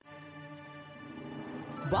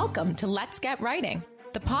Welcome to Let's Get Writing,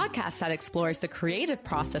 the podcast that explores the creative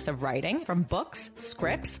process of writing, from books,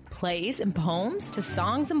 scripts, plays, and poems to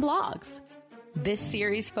songs and blogs. This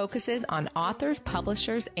series focuses on authors,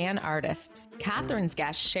 publishers, and artists. Catherine's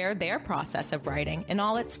guests share their process of writing in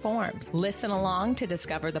all its forms. Listen along to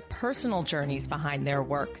discover the personal journeys behind their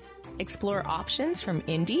work. Explore options from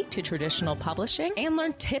indie to traditional publishing and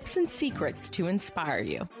learn tips and secrets to inspire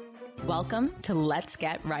you. Welcome to Let's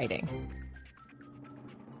Get Writing.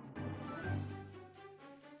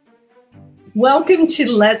 Welcome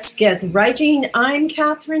to Let's Get Writing. I'm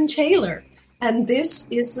Catherine Taylor, and this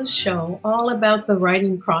is the show all about the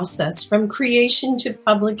writing process from creation to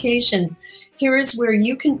publication. Here is where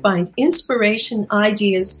you can find inspiration,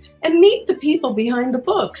 ideas, and meet the people behind the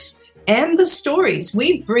books and the stories.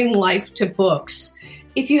 We bring life to books.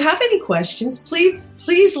 If you have any questions,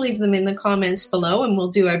 please leave them in the comments below, and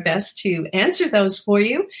we'll do our best to answer those for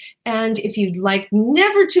you. And if you'd like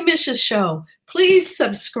never to miss a show, please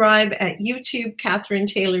subscribe at YouTube, Catherine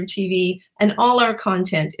Taylor TV, and all our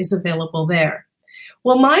content is available there.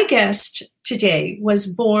 Well, my guest today was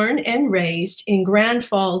born and raised in Grand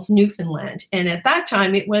Falls, Newfoundland. And at that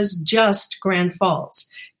time, it was just Grand Falls.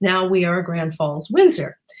 Now we are Grand Falls,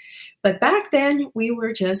 Windsor. But back then, we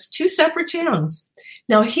were just two separate towns.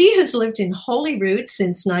 Now, he has lived in Holyrood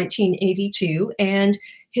since 1982, and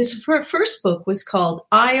his first book was called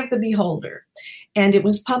Eye of the Beholder, and it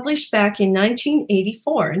was published back in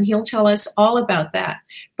 1984, and he'll tell us all about that.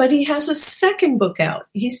 But he has a second book out.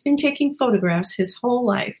 He's been taking photographs his whole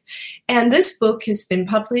life, and this book has been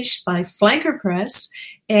published by Flanker Press,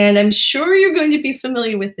 and I'm sure you're going to be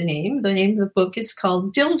familiar with the name. The name of the book is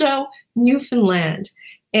called Dildo Newfoundland.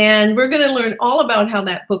 And we're going to learn all about how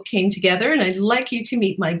that book came together. And I'd like you to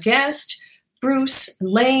meet my guest, Bruce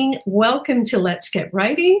Lane. Welcome to Let's Get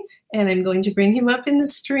Writing. And I'm going to bring him up in the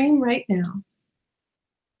stream right now.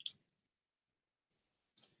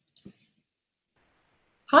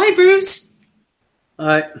 Hi, Bruce.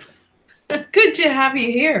 Hi. Good to have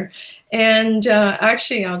you here. And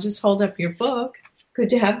actually, I'll just hold up your book. Good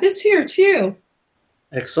to have this here, too.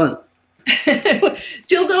 Excellent.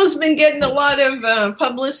 Dildo's been getting a lot of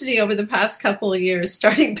publicity over the past couple of years,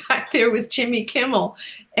 starting back there with Jimmy Kimmel.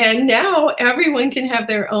 And now everyone can have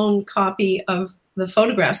their own copy of the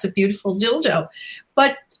photographs of Beautiful Dildo.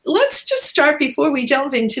 But let's just start before we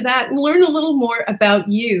delve into that and learn a little more about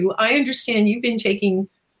you. I understand you've been taking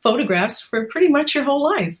photographs for pretty much your whole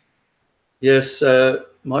life. Yes,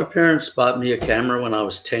 my parents bought me a camera when I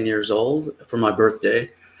was 10 years old for my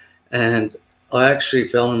birthday. And I actually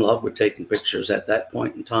fell in love with taking pictures at that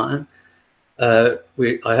point in time. I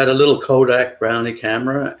had a little Kodak Brownie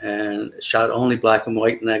camera and shot only black and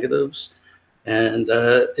white negatives. And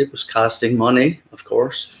it was costing money, of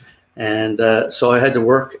course. And so I had to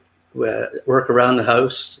work around the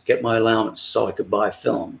house, get my allowance so I could buy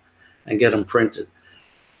film and get them printed.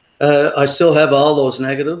 I still have all those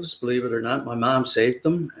negatives, believe it or not. My mom saved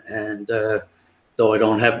them. And though I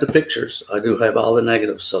don't have the pictures, I do have all the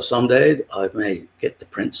negatives. So someday I may get to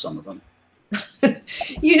print some of them.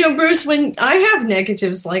 You know, Bruce, when I have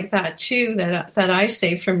negatives like that too, that I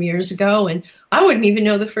saved from years ago, and I wouldn't even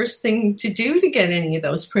know the first thing to do to get any of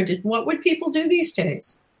those printed. What would people do these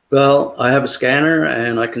days? Well, I have a scanner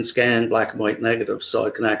and I can scan black and white negatives, so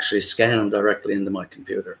I can actually scan them directly into my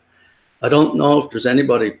computer. I don't know if there's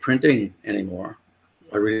anybody printing anymore.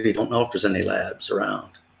 I really don't know if there's any labs around.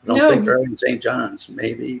 I don't think they're in St. John's.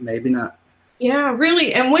 Maybe not. Yeah,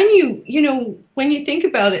 really. And when you think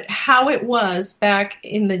about it, how it was back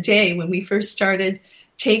in the day when we first started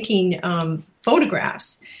taking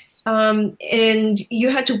photographs, and you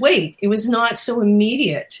had to wait. It was not so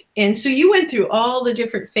immediate. And so you went through all the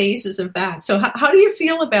different phases of that. So how do you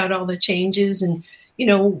feel about all the changes and,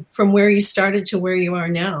 from where you started to where you are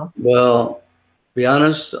now? Well, to be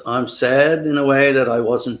honest, I'm sad in a way that I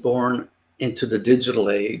wasn't born into the digital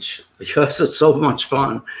age because it's so much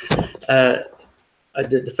fun.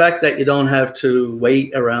 The fact that you don't have to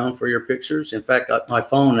wait around for your pictures. In fact, my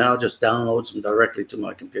phone now just downloads them directly to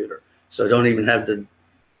my computer. So I don't even have to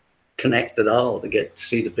connect at all to get to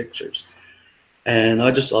see the pictures. And I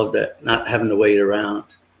just love that, not having to wait around.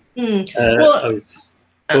 Go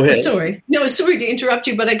ahead. Sorry to interrupt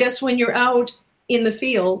you, but I guess when you're out in the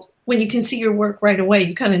field, when you can see your work right away,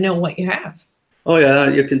 you kind of know what you have. Oh, yeah,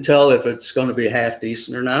 you can tell if it's going to be half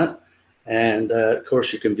decent or not. And, of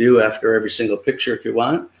course, you can view after every single picture if you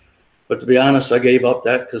want. But to be honest, I gave up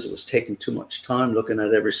that because it was taking too much time looking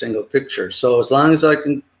at every single picture. So as long as I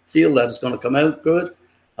can feel that it's going to come out good,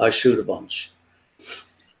 I shoot a bunch.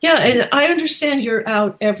 Yeah, and I understand you're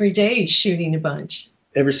out every day shooting a bunch.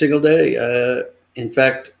 Every single day. In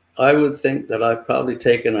fact, I would think that I've probably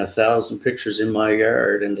taken 1,000 pictures in my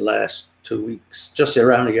yard in the last 2 weeks, just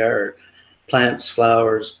around the yard. Plants,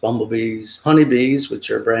 flowers, bumblebees, honeybees,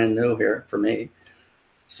 which are brand new here for me.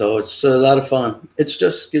 So it's a lot of fun. It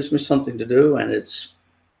just gives me something to do, and it's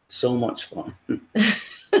so much fun.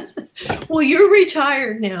 Well, you're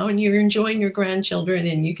retired now and you're enjoying your grandchildren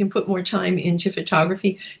and you can put more time into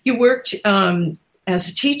photography. You worked as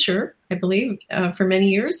a teacher, I believe, for many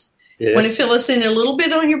years. Yes. Want to fill us in a little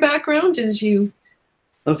bit on your background as you...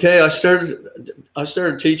 Okay, I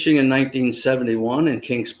started teaching in 1971 in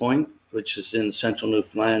Kings Point, which is in central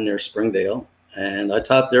Newfoundland near Springdale. And I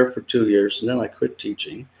taught there for 2 years, and then I quit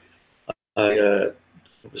teaching. I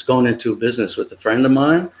was going into business with a friend of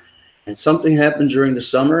mine, and something happened during the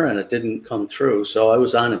summer, and it didn't come through. So I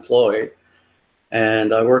was unemployed,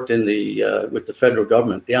 and I worked in with the federal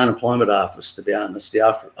government, the unemployment office. To be honest,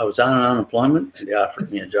 I was on unemployment, and they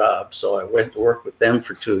offered me a job. So I went to work with them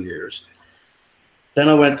for 2 years. Then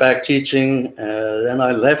I went back teaching. Then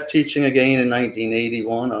I left teaching again in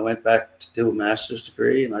 1981. I went back to do a master's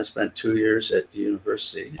degree, and I spent 2 years at the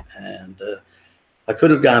university. And I could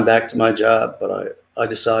have gone back to my job, but I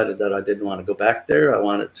decided that I didn't want to go back there. I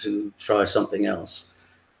wanted to try something else.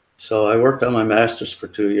 So I worked on my master's for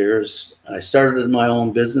 2 years. I started my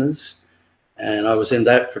own business, and I was in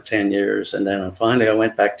that for 10 years. And then finally I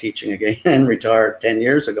went back teaching again and retired 10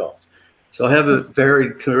 years ago. So I have a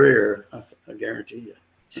varied career, I guarantee you.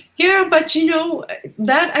 Yeah, but you know,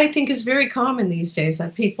 that I think is very common these days,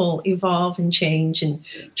 that people evolve and change and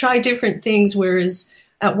try different things, whereas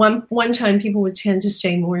at one time people would tend to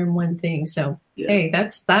stay more in one thing. So, yeah. Hey,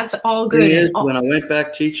 that's all good. It is. When I went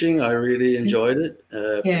back teaching, I really enjoyed it.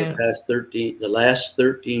 For the last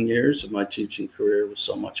 13 years of my teaching career was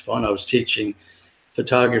so much fun. I was teaching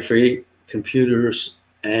photography, computers,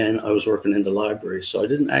 and I was working in the library. So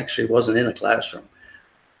I wasn't in a classroom.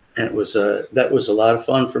 And that was a lot of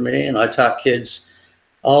fun for me. And I taught kids,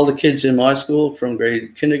 all the kids in my school from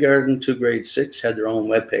grade kindergarten to grade 6 had their own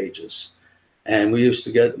web pages. And we used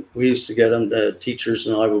to get them, the teachers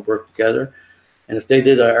and I would work together. And if they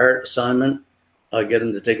did an art assignment, I'd get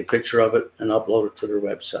them to take a picture of it and upload it to their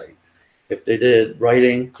website. If they did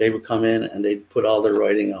writing, they would come in and they'd put all their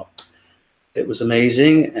writing up. It was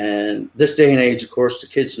amazing. And this day and age, of course, the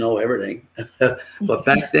kids know everything. But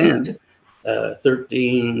back then,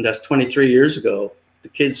 that's 23 years ago, the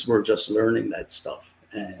kids were just learning that stuff.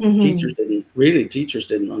 And teachers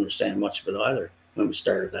didn't understand much of it either when we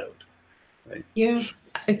started out. Right. Yeah,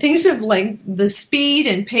 things have, like, the speed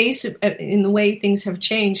and pace in the way things have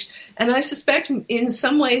changed. And I suspect in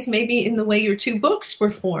some ways, maybe in the way your 2 books were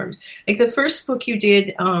formed. Like the first book you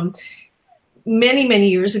did many, many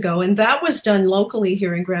years ago, and that was done locally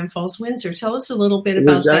here in Grand Falls, Windsor. Tell us a little bit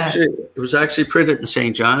about that. It was actually printed in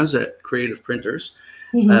St. John's at Creative Printers.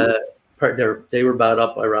 They were bought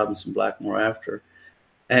up by Robinson Blackmore after.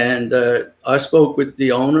 And I spoke with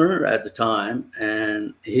the owner at the time,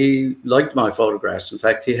 and he liked my photographs. In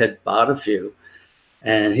fact, he had bought a few.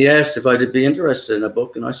 And he asked if I'd be interested in a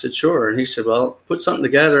book, and I said, sure. And he said, well, put something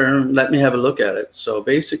together and let me have a look at it. So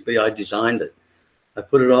basically, I designed it. I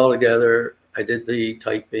put it all together. I did the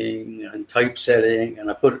typing and typesetting, and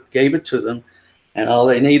I gave it to them. And all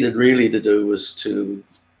they needed really to do was to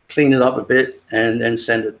clean it up a bit and then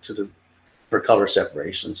send it for color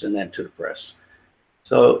separations and then to the press.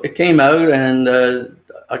 So it came out, and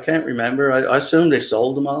I can't remember. I assume they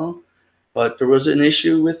sold them all, but there was an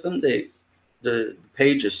issue with them. The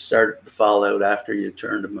pages started to fall out after you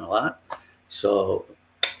turned them a lot. So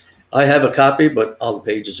I have a copy, but all the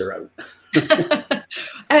pages are out.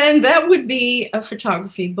 And that would be a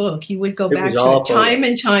photography book. You would go back to it time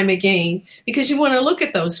and time again because you want to look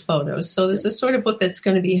at those photos. So this is the sort of book that's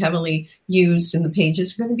going to be heavily used, and the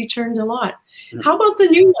pages are going to be turned a lot. How about the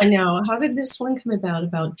new one now? How did this one come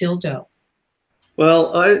about Dildo?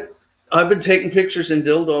 Well, I've been taking pictures in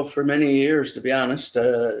Dildo for many years, to be honest.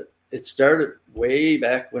 It started way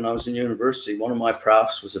back when I was in university. One of my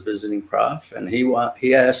profs was a visiting prof, and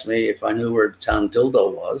he asked me if I knew where the town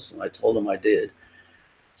Dildo was, and I told him I did.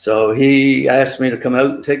 So he asked me to come out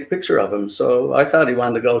and take a picture of him. So I thought he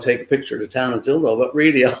wanted to go take a picture of the town of Dildo, but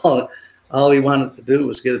really all he wanted to do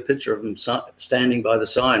was get a picture of him standing by the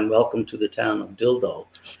sign, "Welcome to the town of Dildo."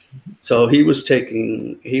 So he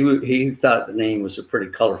thought the name was a pretty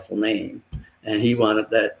colorful name, and he wanted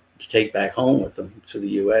that to take back home with him to the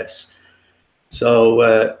U.S. So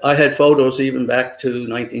I had photos even back to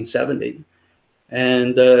 1970,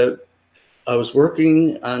 and I was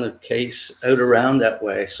working on a case out around that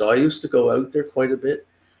way. So I used to go out there quite a bit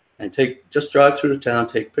and just drive through the town,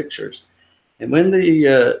 take pictures. And when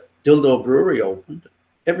the Dildo Brewery opened,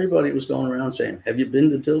 everybody was going around saying, "Have you been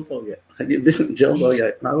to Dildo yet? Have you been to Dildo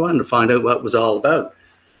yet?" And I wanted to find out what it was all about.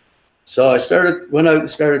 So I went out and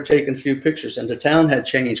started taking a few pictures, and the town had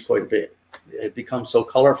changed quite a bit. It had become so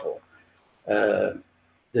colorful.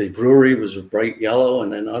 The brewery was bright yellow,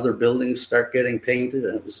 and then other buildings start getting painted,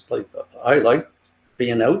 and it was like, I like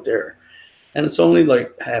being out there. And it's only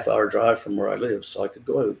like half-hour drive from where I live, so I could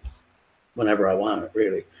go out whenever I wanted,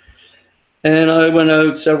 really. And I went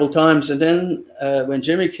out several times, and then when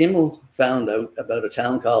Jimmy Kimmel found out about a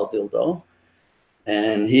town called Dildo,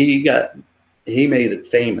 and he made it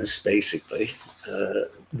famous, basically,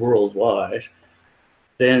 worldwide.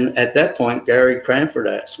 Then at that point, Gary Cranford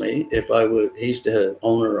asked me if I would. He's the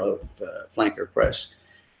owner of Flanker Press.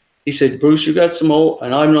 He said, "Bruce, you got some old,"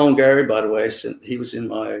 and I've known Gary, by the way, since he was in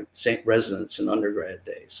my St. residence in undergrad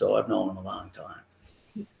days, so I've known him a long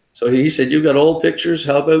time. So he said, "You got old pictures?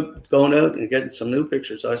 How about going out and getting some new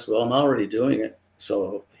pictures?" I said, "Well, I'm already doing it."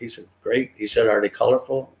 So he said, "Great." He said, "Are they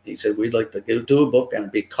colorful?" He said, "We'd like to do a book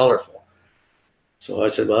and be colorful." So I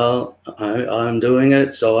said, "Well, I'm doing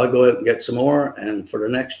it." So I go out and get some more. And for the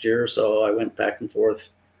next year or so, I went back and forth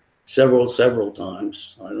several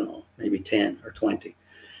times. I don't know, maybe 10 or 20,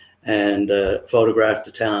 and photographed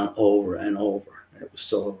the town over and over. It was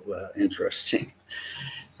so interesting.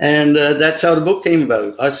 And that's how the book came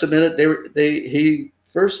about. I submitted. He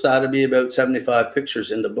first thought it'd be about 75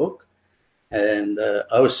 pictures in the book. And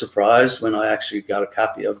I was surprised when I actually got a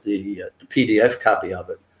copy of the PDF copy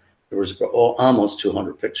of it. There was almost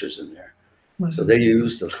 200 pictures in there. Wow. So they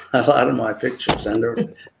used a lot of my pictures. And to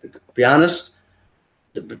be honest,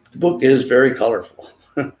 the book is very colorful.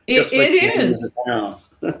 It is.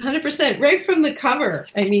 100%. Right from the cover.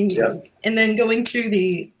 I mean, yep. And then going through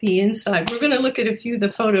the inside. We're going to look at a few of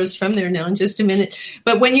the photos from there now in just a minute.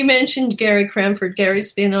 But when you mentioned Gary Cranford,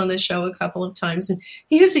 Gary's been on the show a couple of times, and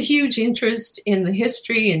he has a huge interest in the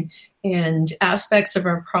history and aspects of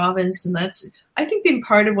our province. And that's, I think, been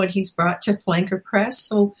part of what he's brought to Flanker Press.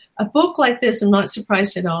 So a book like this, I'm not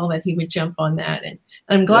surprised at all that he would jump on that. And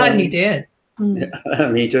I'm glad he did. Yeah,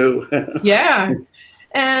 me too. Yeah.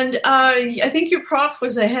 And I think your prof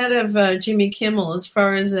was ahead of Jimmy Kimmel as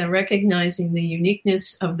far as recognizing the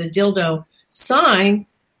uniqueness of the Dildo sign.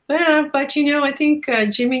 But I think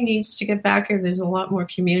Jimmy needs to get back here. There's a lot more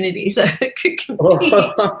communities that could compete.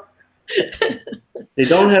 They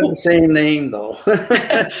don't have the same name, though. Well,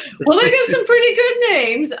 they got some pretty good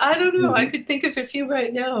names. I don't know. I could think of a few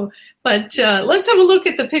right now. But let's have a look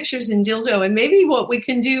at the pictures in Dildo. And maybe what we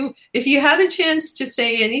can do, if you had a chance to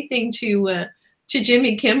say anything to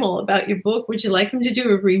Jimmy Kimmel about your book, would you like him to do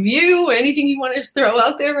a review or anything you want to throw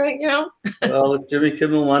out there right now? Well, if Jimmy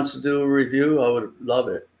Kimmel wants to do a review, I would love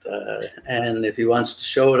it. And if he wants to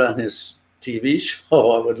show it on his TV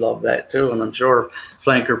show, I would love that too. And I'm sure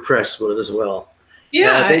Flanker Press would as well.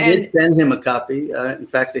 Yeah, they did send him a copy. In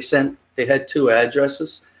fact, they had 2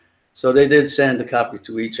 addresses. So they did send a copy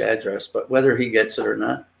to each address, but whether he gets it or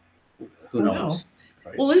not, who knows?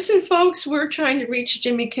 Right. Well, listen, folks, we're trying to reach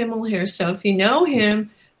Jimmy Kimmel here. So if you know him,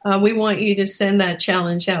 we want you to send that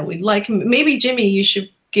challenge out. We'd like him. Maybe, Jimmy, you should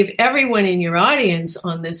give everyone in your audience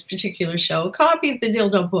on this particular show a copy of the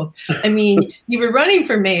Dildo book. I mean, you were running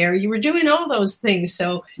for mayor. You were doing all those things.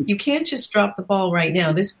 So you can't just drop the ball right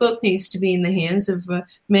now. This book needs to be in the hands of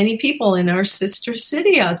many people in our sister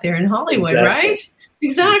city out there in Hollywood, right?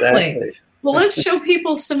 Exactly. Well, let's show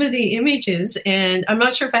people some of the images. And I'm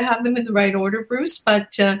not sure if I have them in the right order, Bruce,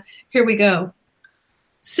 but here we go.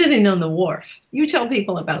 Sitting on the wharf. You tell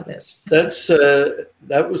people about this.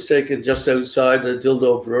 That was taken just outside the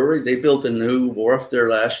Dildo Brewery. They built a new wharf there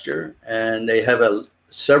last year, and they have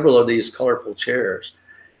several of these colorful chairs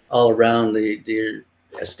all around the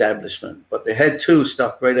establishment. But they had 2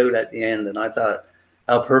 stuck right out at the end, and I thought,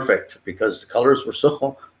 how perfect, because the colors were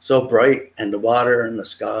so bright, and the water and the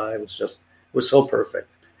sky was so perfect.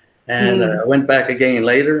 And I went back again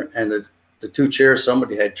later, and the 2 chairs,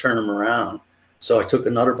 somebody had turned them around. So I took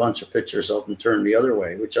another bunch of pictures of them turned the other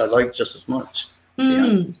way, which I liked just as much.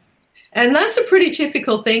 Yeah. And that's a pretty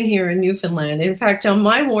typical thing here in Newfoundland. In fact, on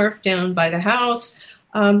my wharf down by the house,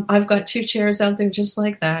 I've got 2 chairs out there just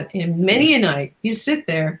like that. And many a night, you sit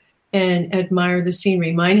there and admire the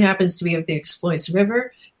scenery. Mine happens to be of the Exploits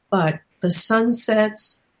River, but the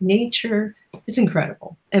sunsets, nature, it's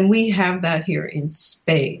incredible. And we have that here in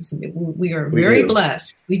spades. I mean, we are very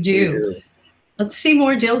blessed. We do. Let's see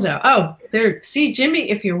more Dildo. Oh, there. See, Jimmy,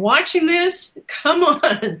 if you're watching this, come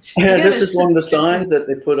on. Yeah, this is one of the signs that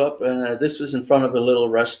they put up. And this was in front of a little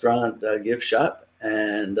restaurant gift shop.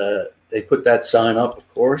 And they put that sign up,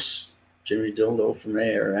 of course, Jimmy Dildo from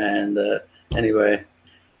there. And anyway,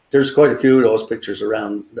 there's quite a few of those pictures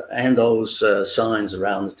around and those signs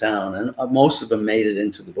around the town, and most of them made it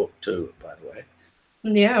into the book too, by the way.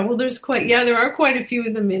 Yeah, well, there are quite a few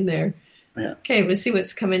of them in there. Yeah. Okay, we'll see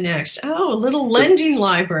what's coming next. Oh, a little lending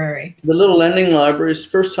library. The little lending library is the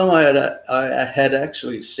first time I had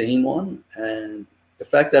actually seen one, and the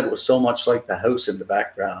fact that it was so much like the house in the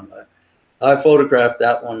background. I photographed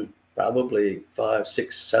that one probably 5,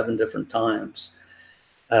 6, 7 different times.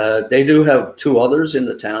 They do have 2 others in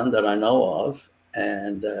the town that I know of,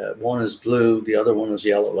 and one is blue, the other one is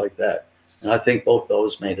yellow, like that. And I think both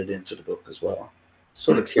those made it into the book as well.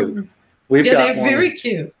 Sort of cute. They're very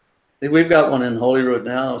cute. We've got one in Holyrood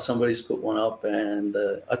now. Somebody's put one up, and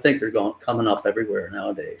I think they're coming up everywhere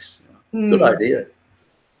nowadays. Good idea.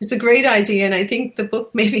 It's a great idea, and I think the book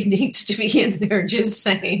maybe needs to be in there, just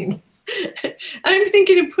saying. I'm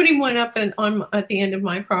thinking of putting one up at the end of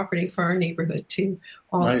my property for our neighborhood to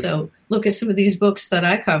also look at some of these books that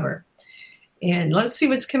I cover. And let's see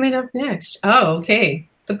what's coming up next. Oh, okay.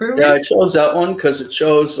 The brewery? Yeah, I chose that one because it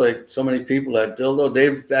shows like so many people at Dildo.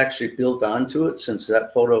 They've actually built onto it since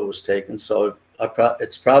that photo was taken. So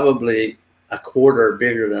it's probably a quarter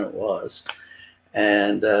bigger than it was.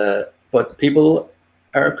 And but people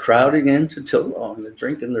are crowding into Dildo and they're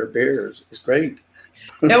drinking their beers. It's great.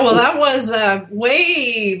 Yeah, well, that was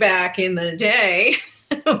way back in the day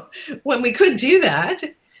when we could do that.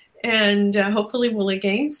 And hopefully we'll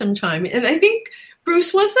again sometime. And I think,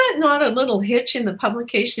 Bruce, was that not a little hitch in the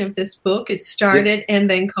publication of this book? It started and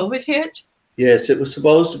then COVID hit? Yes, it was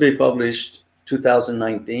supposed to be published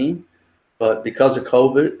 2019, but because of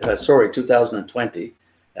COVID, 2020.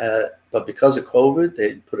 But because of COVID,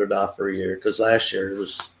 they put it off for a year because last year there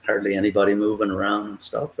was hardly anybody moving around and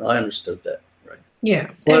stuff. And I understood that, right?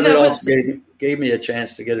 Yeah. But and it that also gave me a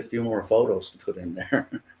chance to get a few more photos to put in there.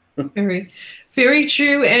 Very, very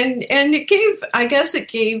true. And it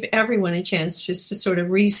gave everyone a chance just to sort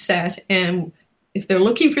of reset. And if they're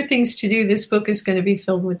looking for things to do, this book is going to be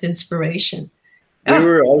filled with inspiration. I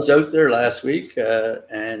was out there last week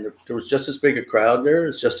and there was just as big a crowd there.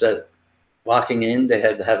 It's just that walking in, they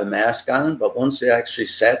had to have a mask on, but once they actually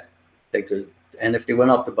sat, they could, and if they went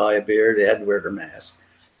up to buy a beer, they had to wear their mask.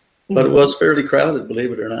 But it was fairly crowded,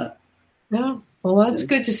 believe it or not. Oh, well, that's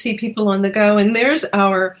good to see people on the go. And there's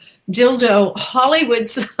our Dildo Hollywood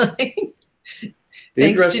sign. The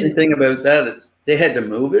interesting thing about that is they had to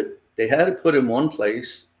move it. They had to put it in one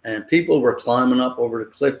place, and people were climbing up over the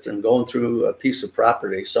cliff and going through a piece of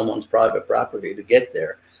property, someone's private property, to get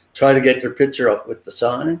there, try to get their picture up with the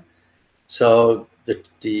sign. So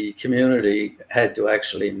the community had to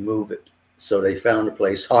actually move it. So they found a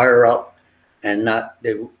place higher up, and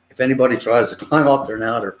if anybody tries to climb up there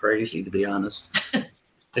now, they're crazy, to be honest.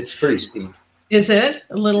 It's pretty steep. Is it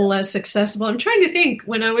a little less accessible? I'm trying to think.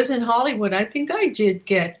 When I was in Hollywood, I think I did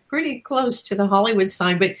get pretty close to the Hollywood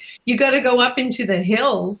sign, but you got to go up into the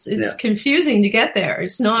hills. It's confusing to get there.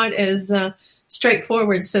 It's not as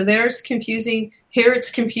straightforward. So there's confusing. Here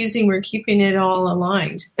it's confusing. We're keeping it all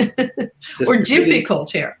aligned. Or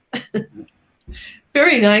difficult here.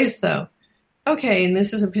 Very nice, though. Okay, and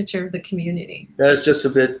this is a picture of the community. That's just a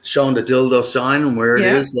bit showing the Dildo sign and where it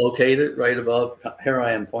is located, right above. Here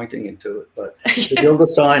I am pointing into it, but the Dildo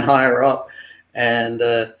sign higher up, and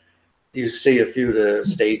you see a few of the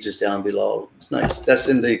stages down below. It's nice. That's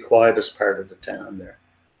in the quietest part of the town there.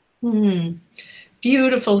 Mm-hmm.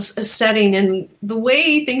 Beautiful setting, and the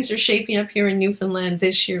way things are shaping up here in Newfoundland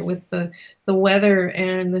this year with the weather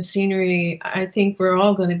and the scenery, I think we're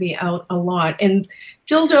all going to be out a lot. And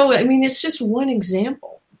Dildo, I mean, it's just one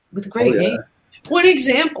example with a great name. One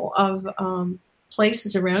example of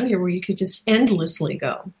places around here where you could just endlessly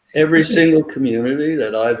go. Every single community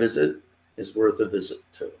that I visit is worth a visit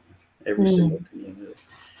to. Every single community.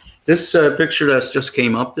 This picture that's just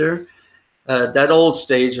came up there, that old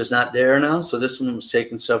stage is not there now. So this one was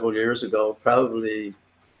taken several years ago, probably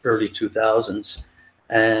early 2000s.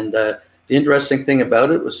 And the interesting thing about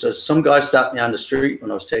it was some guy stopped me on the street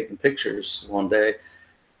when I was taking pictures one day.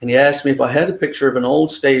 And he asked me if I had a picture of an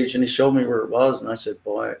old stage, and he showed me where it was. And I said,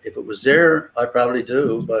 boy, if it was there, I probably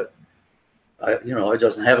do. But, I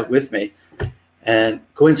doesn't have it with me. And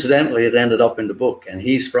coincidentally, it ended up in the book. And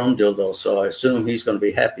he's from Dildo, so I assume he's going to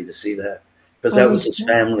be happy to see that. Because that was his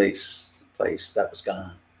family's place that was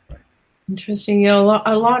gone. Interesting. Yeah,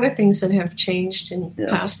 a lot of things that have changed and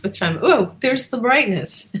passed with time. Oh, there's the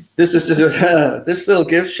brightness. This is this little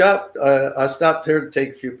gift shop. I stopped here to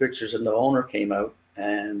take a few pictures, and the owner came out,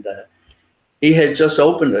 and he had just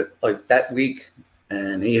opened it like that week,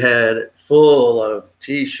 and he had it full of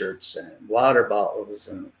T-shirts and water bottles,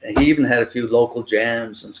 and he even had a few local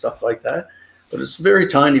jams and stuff like that. But it's a very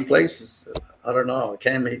tiny place. It's I don't know.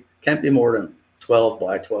 It can't be more than 12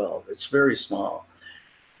 by 12. It's very small.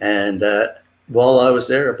 And while I was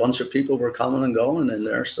there, a bunch of people were coming and going in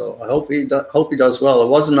there. So I hope he does well. It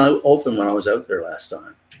wasn't open when I was out there last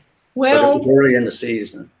time. Well, but it was early in the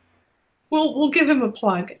season. We'll give him a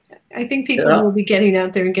plug. I think people will be getting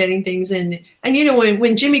out there and getting things in. And you know,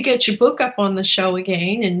 when Jimmy gets your book up on the show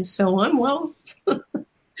again and so on, well,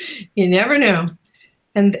 you never know.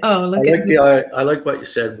 And I like what you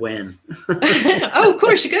said. When? Oh, of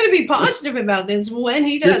course, you got to be positive about this. When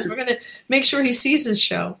he does, we're going to make sure he sees his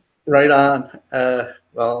show. Right on.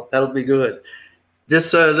 Well, that'll be good.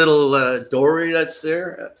 This little dory that's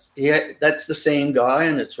there, that's the same guy,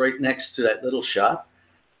 and it's right next to that little shop.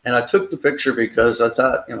 And I took the picture because I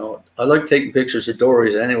thought, you know, I like taking pictures of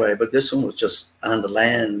dories anyway, but this one was just on the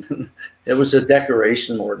land. It was a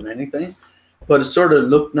decoration more than anything. But it sort of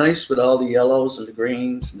looked nice with all the yellows and the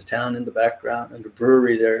greens and the town in the background and the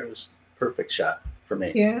brewery there. It was a perfect shot for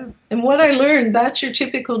me. Yeah. And what I learned, that's your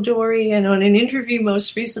typical dory. And on an interview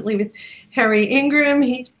most recently with Harry Ingram,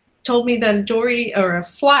 he told me that a dory or a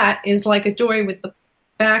flat is like a dory with the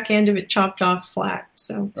back end of it chopped off flat.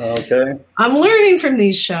 So okay, I'm learning from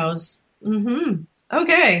these shows. Mm-hmm.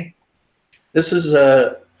 Okay. This is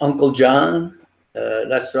Uncle John.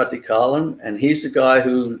 That's what they call him. And he's the guy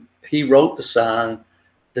he wrote the song,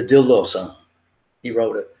 the Dildo Song. He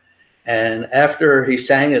wrote it. And after he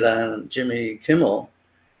sang it on Jimmy Kimmel,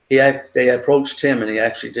 they approached him and he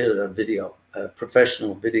actually did a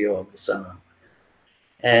professional video of the song.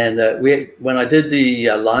 And when I did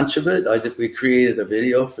the launch of it, we created a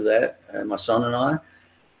video for that, my son and I,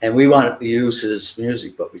 and we wanted to use his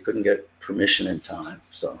music, but we couldn't get permission in time.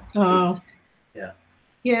 So, yeah.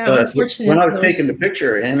 Unfortunately, when I was taking the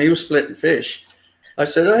picture of him, he was splitting fish. I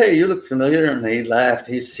said, "Oh, hey, you look familiar," and he laughed.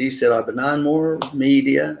 He said, "I've been on more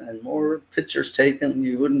media and more pictures taken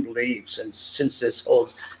you wouldn't believe since this whole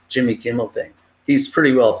Jimmy Kimmel thing. He's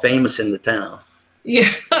pretty well famous in the town."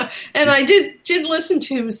 Yeah, and I did listen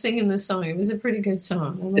to him singing the song. It was a pretty good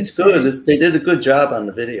song. It's good. They did a good job on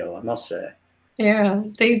the video, I must say. Yeah,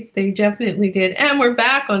 they definitely did. And we're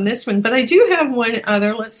back on this one, but I do have one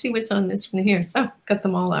other. Let's see what's on this one here. Oh, got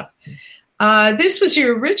them all up. This was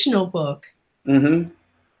your original book. Mm-hmm.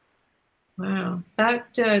 Wow,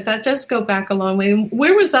 that does go back a long way.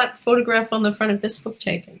 Where was that photograph on the front of this book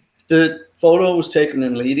taken? The photo was taken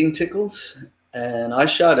in Leading Tickles, and I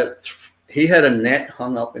shot it. He had a net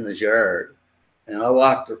hung up in his yard, and I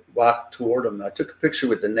walked toward him. I took a picture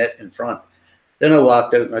with the net in front. Then I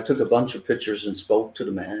walked out and I took a bunch of pictures and spoke to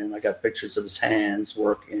the man. I got pictures of his hands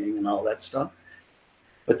working and all that stuff.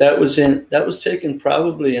 But that was taken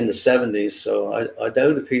probably in the 70s, so I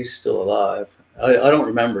doubt if he's still alive. I don't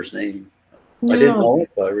remember his name. No. I didn't know it,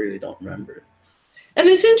 but I really don't remember it. And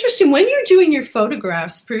it's interesting when you're doing your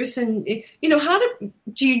photographs, Bruce, and you know,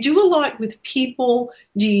 do you do a lot with people?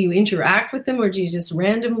 Do you interact with them, or do you just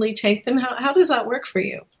randomly take them? How does that work for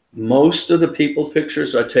you? Most of the people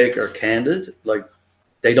pictures I take are candid, like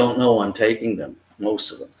they don't know I'm taking them.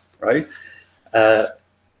 Most of them, right?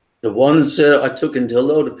 The ones I took in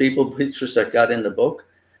Dildo, the people pictures that got in the book,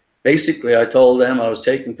 basically I told them I was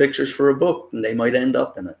taking pictures for a book and they might end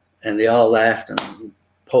up in it, and they all laughed and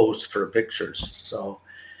posed for pictures. So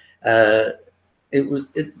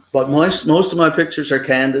but most of my pictures are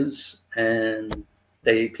candids, and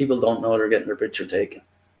people don't know they're getting their picture taken.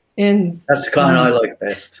 And that's the kind I like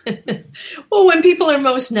best. Well, when people are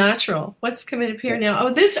most natural. What's coming up here now?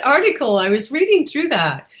 Oh, this article, I was reading through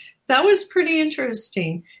that. That was pretty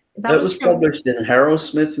interesting. That was published in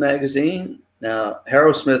Harrowsmith magazine. Now,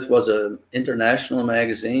 Harrowsmith was an international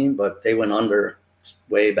magazine, but they went under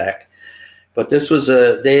way back. But this was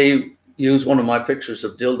they used one of my pictures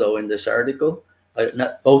of Dildo in this article.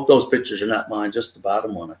 Both those pictures are not mine, just the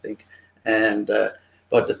bottom one, I think. And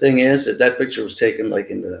but the thing is that picture was taken like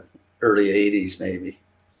in the early 80s, maybe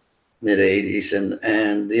mid 80s,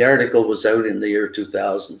 and the article was out in the year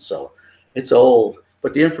 2000, so it's old.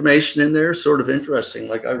 But the information in there is sort of interesting.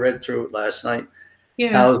 Like I read through it last night.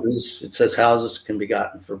 Yeah. It says houses can be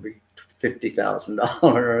gotten for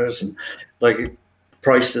 $50,000, and like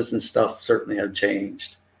prices and stuff certainly have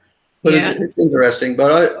changed. But it's interesting.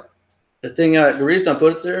 But the reason I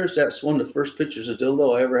put it there is that's one of the first pictures of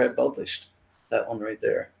Dildo I ever had published. That one right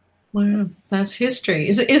there. Wow, that's history.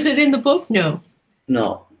 Is it in the book? No.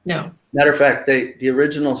 Matter of fact, the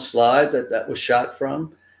original slide that was shot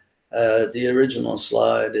from, the original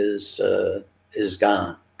slide is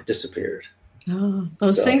gone, disappeared. Oh,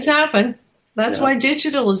 those things happen. That's why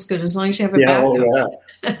digital is good, as long as you have a backup. Oh,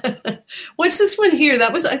 yeah. What's this one here?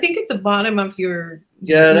 That was, I think, at the bottom of your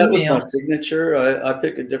email. That was my signature. I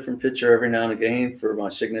pick a different picture every now and again for my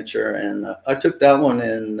signature, and I took that one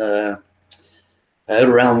in out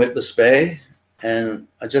around Witless Bay, and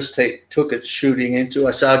I just took it shooting into.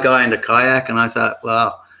 I saw a guy in a kayak, and I thought,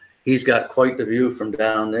 wow, he's got quite the view from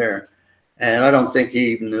down there. And I don't think he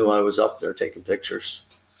even knew I was up there taking pictures.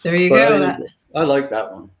 There you go. I like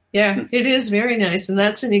that one. Yeah, it is very nice, and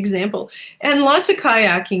that's an example. And lots of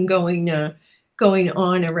kayaking going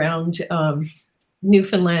on around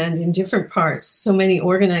Newfoundland in different parts. So many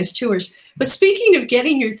organized tours. But speaking of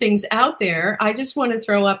getting your things out there, I just want to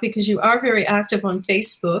throw up, because you are very active on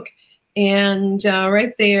Facebook, and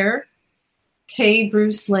right there, K.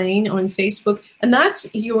 Bruce Lane on Facebook, and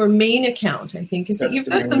that's your main account, I think. Is it? You've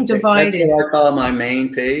got them divided. That's what I call my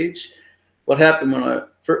main page. What happened when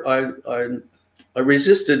I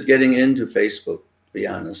resisted getting into Facebook, to be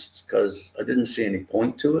honest, because I didn't see any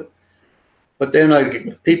point to it. But then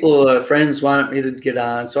friends wanted me to get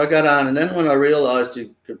on, so I got on. And then when I realized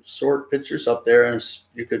you could sort pictures up there and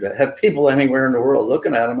you could have people anywhere in the world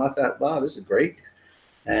looking at them, I thought, wow, this is great.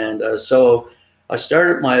 And so I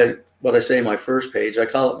started my first page. I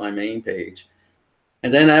call it my main page.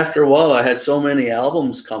 And then after a while, I had so many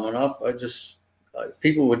albums coming up.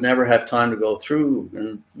 People would never have time to go through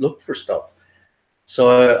and look for stuff.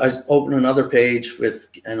 So I opened another page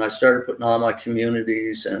and I started putting all my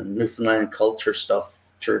communities and Newfoundland culture stuff,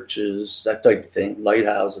 churches, that type of thing,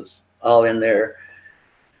 lighthouses, all in there.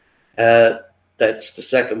 That's the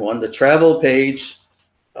second one. The travel page,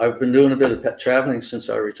 I've been doing a bit of traveling since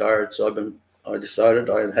I retired. So I decided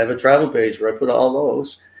I'd have a travel page where I put all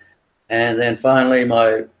those. And then finally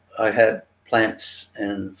I had plants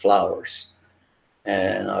and flowers.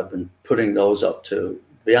 And I've been putting those up too.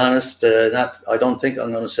 To be honest, I don't think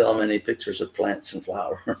I'm going to sell many pictures of plants and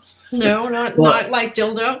flowers. No, not like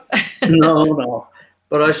Dildo. No.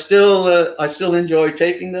 But I still enjoy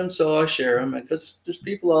taking them, so I share them. Because there's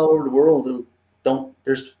people all over the world who don't.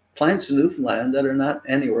 There's plants in Newfoundland that are not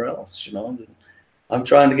anywhere else. I'm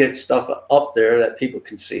trying to get stuff up there that people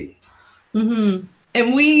can see. Mm-hmm.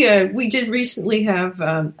 And we did recently have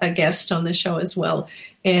a guest on the show as well.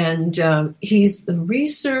 And he's the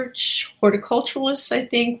research horticulturalist, I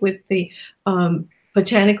think, with the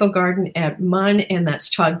botanical garden at Munn, and that's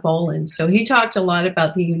Todd Boland. So he talked a lot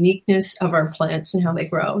about the uniqueness of our plants and how they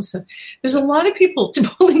grow. So there's a lot of people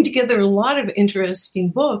pulling together a lot of interesting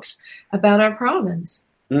books about our province.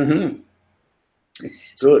 Mm-hmm.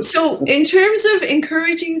 Good. So in terms of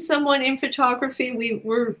encouraging someone in photography,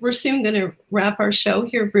 we're soon going to wrap our show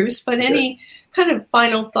here, Bruce, but any kind of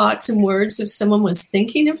final thoughts and words if someone was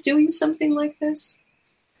thinking of doing something like this?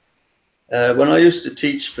 When I used to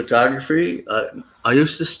teach photography, I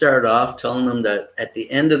used to start off telling them that at the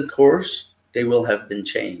end of the course, they will have been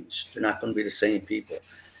changed. They're not going to be the same people.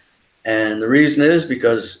 And the reason is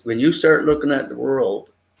because when you start looking at the world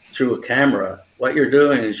through a camera, what you're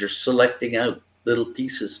doing is you're selecting out little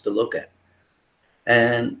pieces to look at.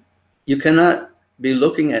 And you cannot be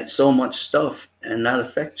looking at so much stuff and not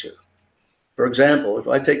affect you. For example, if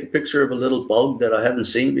I take a picture of a little bug that I haven't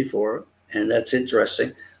seen before, and that's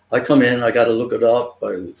interesting, I come in, I got to look it up,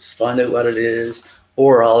 I find out what it is,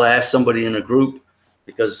 or I'll ask somebody in a group,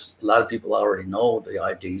 because a lot of people already know the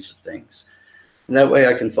IDs of things. And that way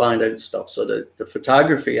I can find out stuff. So the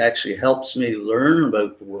photography actually helps me learn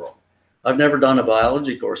about the world. I've never done a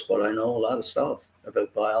biology course, but I know a lot of stuff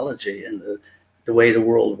about biology and the way the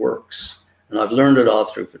world works. And I've learned it all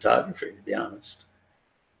through photography, to be honest.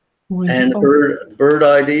 Wonderful. And bird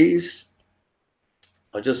IDs,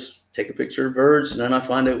 I just take a picture of birds and then I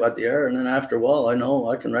find out what they are. And then after a while, I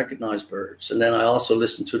know I can recognize birds. And then I also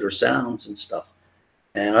listen to their sounds and stuff.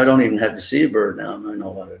 And I don't even have to see a bird now, and I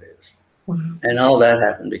know what it is. Wow. And all that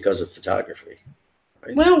happened because of photography.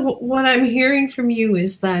 Right? Well, what I'm hearing from you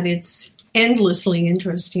is that it's endlessly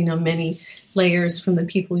interesting on many layers, from the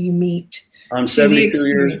people you meet. I'm 72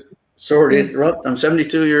 years. Sorry to interrupt. I'm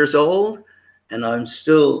 72 years old, and I'm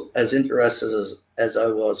still as interested as I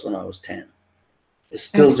was when I was 10. It's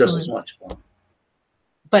still Excellent. Just as much fun.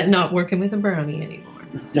 But not working with a brownie anymore.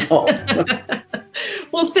 No.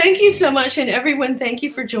 Well, thank you so much. And everyone, thank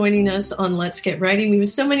you for joining us on Let's Get Writing. We have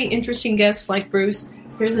so many interesting guests like Bruce.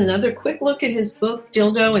 Here's another quick look at his book,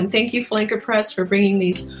 Dildo. And thank you, Flanker Press, for bringing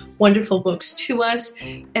these wonderful books to us.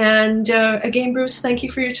 And again, Bruce, thank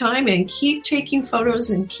you for your time. And keep taking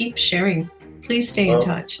photos and keep sharing. Please stay in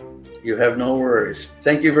touch. You have no worries.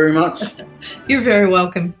 Thank you very much. You're very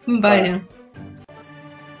welcome. Bye now.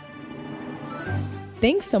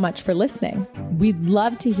 Thanks so much for listening. We'd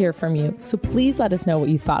love to hear from you, so please let us know what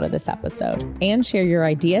you thought of this episode and share your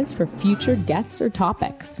ideas for future guests or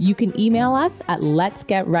topics. You can email us at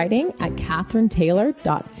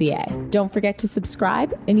letsgetwriting@katherinetaylor.ca. Don't forget to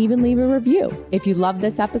subscribe and even leave a review. If you love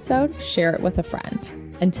this episode, share it with a friend.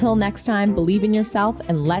 Until next time, believe in yourself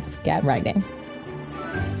and let's get writing.